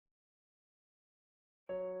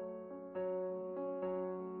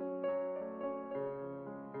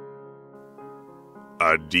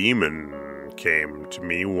A demon came to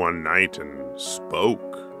me one night and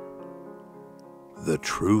spoke. The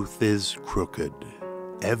truth is crooked,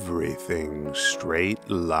 everything straight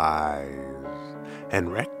lies,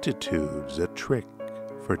 and rectitude's a trick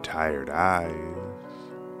for tired eyes.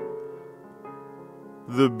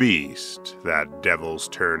 The beast, that devil's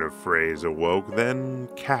turn of phrase, awoke, then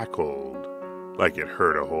cackled like it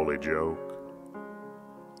heard a holy joke.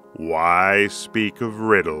 Why speak of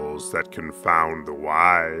riddles that confound the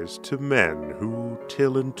wise to men who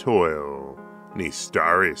till and toil neath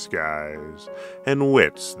starry skies, and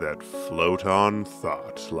wits that float on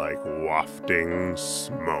thought like wafting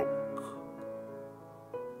smoke?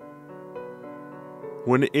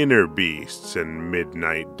 When inner beasts and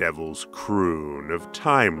midnight devils croon of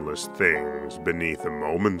timeless things beneath a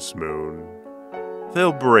moment's moon,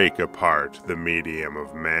 they'll break apart the medium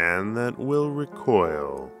of man that will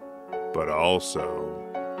recoil, but also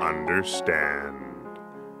understand.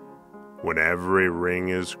 When every ring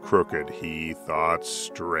is crooked, he thought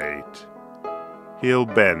straight. He'll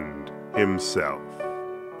bend himself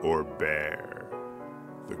or bear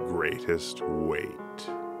the greatest weight.